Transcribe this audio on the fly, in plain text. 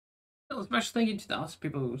a special thank you to the awesome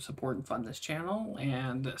people who support and fund this channel,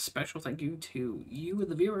 and a special thank you to you,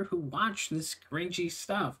 the viewer, who watch this cringy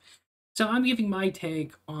stuff. So I'm giving my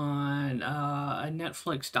take on a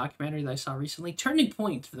Netflix documentary that I saw recently, Turning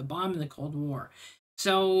Point: The Bomb in the Cold War.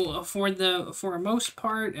 So for the most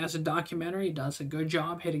part, as a documentary, it does a good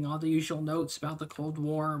job hitting all the usual notes about the Cold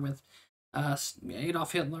War with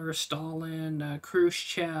Adolf Hitler, Stalin,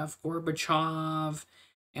 Khrushchev, Gorbachev,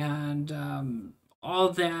 and all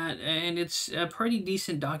that. And it's a pretty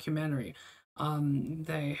decent documentary.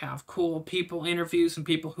 They have cool people interviews and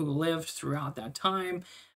people who lived throughout that time.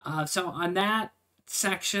 So on that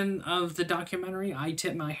section of the documentary, I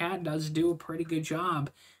tip my hat, does do a pretty good job.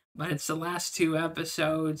 But it's the last two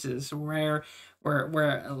episodes is where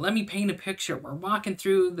let me paint a picture. We're walking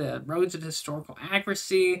through the roads of historical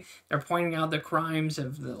accuracy. They're pointing out the crimes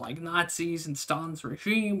of the Nazis and Stalin's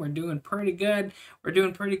regime. We're doing pretty good. We're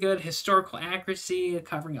doing pretty good historical accuracy,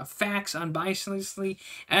 covering up facts unbiasedly,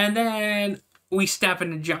 and then we step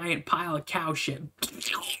in a giant pile of cow shit.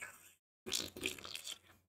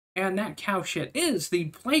 And that cow shit is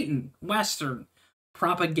the blatant Western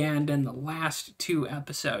propaganda in the last two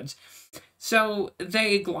episodes. So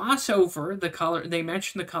they gloss over the color, they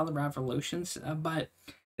mention the color revolutions, but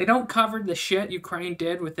they don't cover the shit Ukraine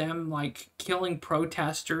did with them, like killing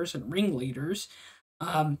protesters and ringleaders.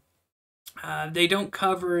 They don't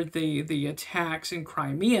cover the attacks in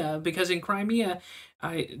Crimea, because in Crimea,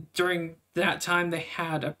 during that time, they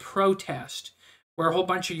had a protest where a whole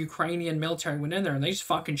bunch of Ukrainian military went in there and they just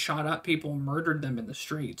fucking shot up people and murdered them in the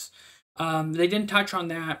streets. They didn't touch on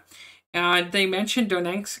that. They mentioned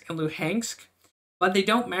Donetsk and Luhansk, but they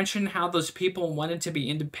don't mention how those people wanted to be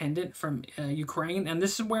independent from Ukraine. And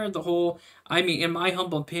this is where the whole, I mean, in my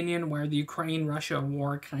humble opinion, where the Ukraine-Russia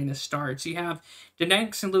war kind of starts. You have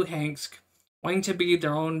Donetsk and Luhansk wanting to be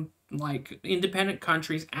their own, like, independent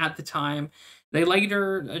countries at the time. They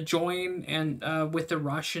later join and with the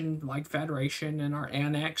Russian, like, Federation and are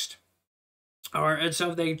annexed. And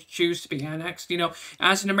so they choose to be annexed. You know,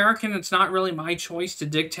 as an American, it's not really my choice to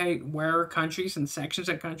dictate where countries and sections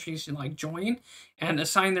of countries like join and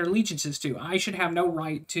assign their allegiances to. I should have no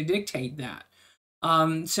right to dictate that.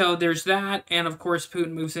 So there's that, and of course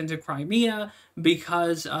Putin moves into Crimea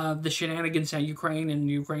because of the shenanigans that Ukraine and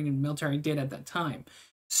the Ukrainian military did at that time.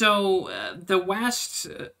 So the West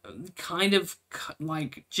kind of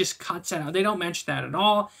like just cuts that out. They don't mention that at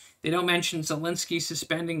all. They don't mention Zelensky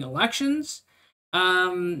suspending elections.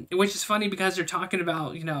 Which is funny because they're talking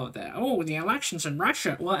about, you know, the elections in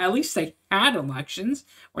Russia. Well, at least they had elections,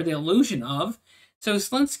 or the illusion of. So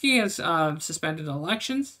Zelensky has suspended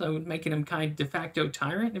elections, so making him kind of de facto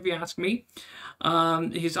tyrant, if you ask me.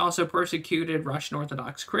 He's also persecuted Russian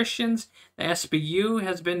Orthodox Christians. The SBU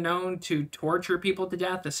has been known to torture people to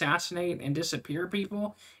death, assassinate and disappear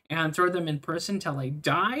people, and throw them in prison till they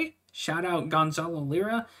die. Shout out Gonzalo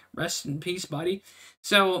Lira. Rest in peace, buddy.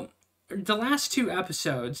 So the last two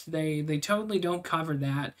episodes, they totally don't cover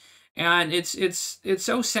that, and it's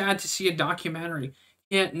so sad to see a documentary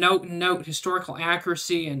hit note historical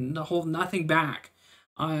accuracy and the whole nothing back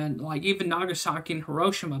on, like, even Nagasaki and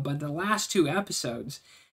Hiroshima. But the last two episodes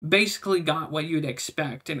basically got what you'd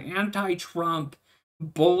expect, an anti-Trump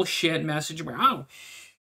bullshit message where, oh,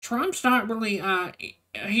 Trump's not really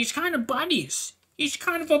he's kind of buddies, he's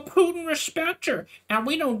kind of a Putin respecter, and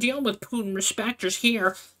we don't deal with Putin respecters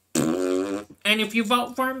here. And if you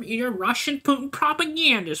vote for him, you're Russian Putin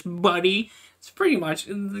propagandist, buddy. It's pretty much,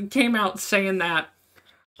 it came out saying that.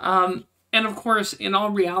 And of course, in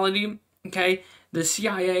all reality, okay, the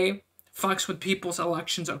CIA fucks with people's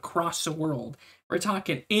elections across the world. We're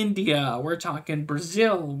talking India, we're talking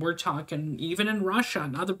Brazil, we're talking even in Russia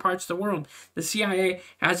and other parts of the world. The CIA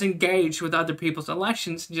has engaged with other people's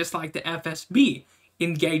elections, just like the FSB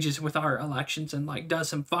engages with our elections and, like, does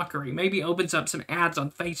some fuckery. Maybe opens up some ads on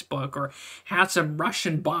Facebook or has some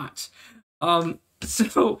Russian bots.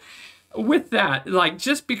 So with that, like,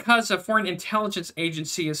 just because a foreign intelligence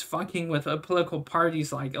agency is fucking with political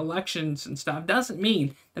parties like elections and stuff doesn't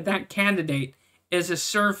mean that that candidate is a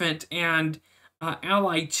servant and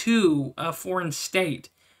ally to a foreign state.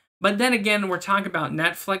 But then again, we're talking about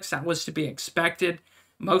Netflix. That was to be expected.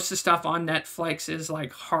 Most of the stuff on Netflix is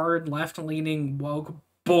like hard left-leaning woke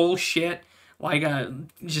bullshit, like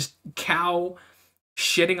just cow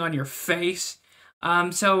shitting on your face.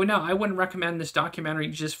 So no, I wouldn't recommend this documentary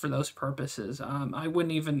just for those purposes. I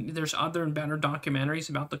wouldn't even, there's other and better documentaries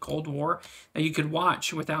about the Cold War that you could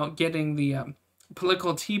watch without getting the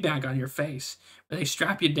political teabag on your face, where they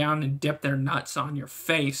strap you down and dip their nuts on your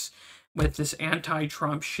face with this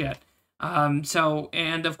anti-Trump shit. So,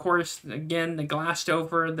 and of course, again, they glossed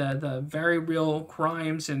over the very real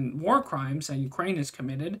crimes and war crimes that Ukraine has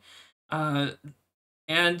committed.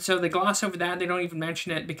 And so they gloss over that. They don't even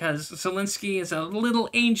mention it because Zelensky is a little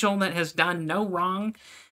angel that has done no wrong,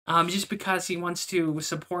 just because he wants to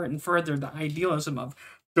support and further the idealism of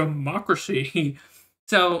democracy.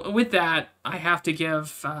 So with that, I have to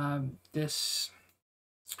give this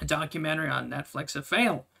documentary on Netflix a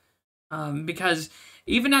fail. Because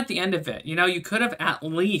even at the end of it, you could have at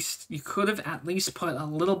least put a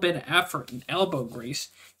little bit of effort and elbow grease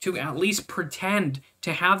to at least pretend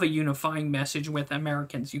to have a unifying message with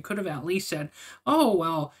Americans. You could have at least said, "Oh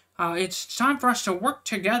well, it's time for us to work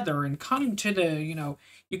together and come to the,"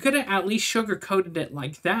 you could have at least sugarcoated it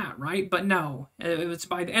like that, right? But no, it's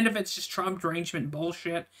by the end of it, it's just Trump derangement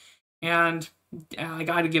bullshit, and I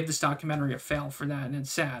got to give this documentary a fail for that, and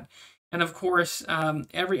it's sad. And of course,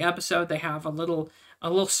 every episode they have a little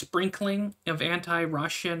sprinkling of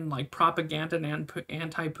anti-Russian like propaganda and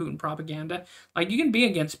anti-Putin propaganda. Like, you can be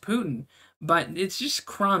against Putin, but it's just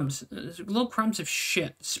crumbs, little crumbs of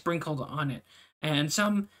shit sprinkled on it, and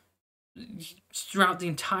some throughout the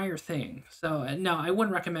entire thing. So no, I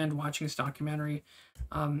wouldn't recommend watching this documentary.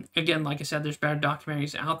 Again, like I said, there's better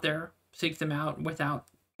documentaries out there. Seek them out without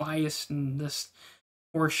bias and this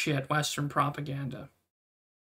horseshit Western propaganda.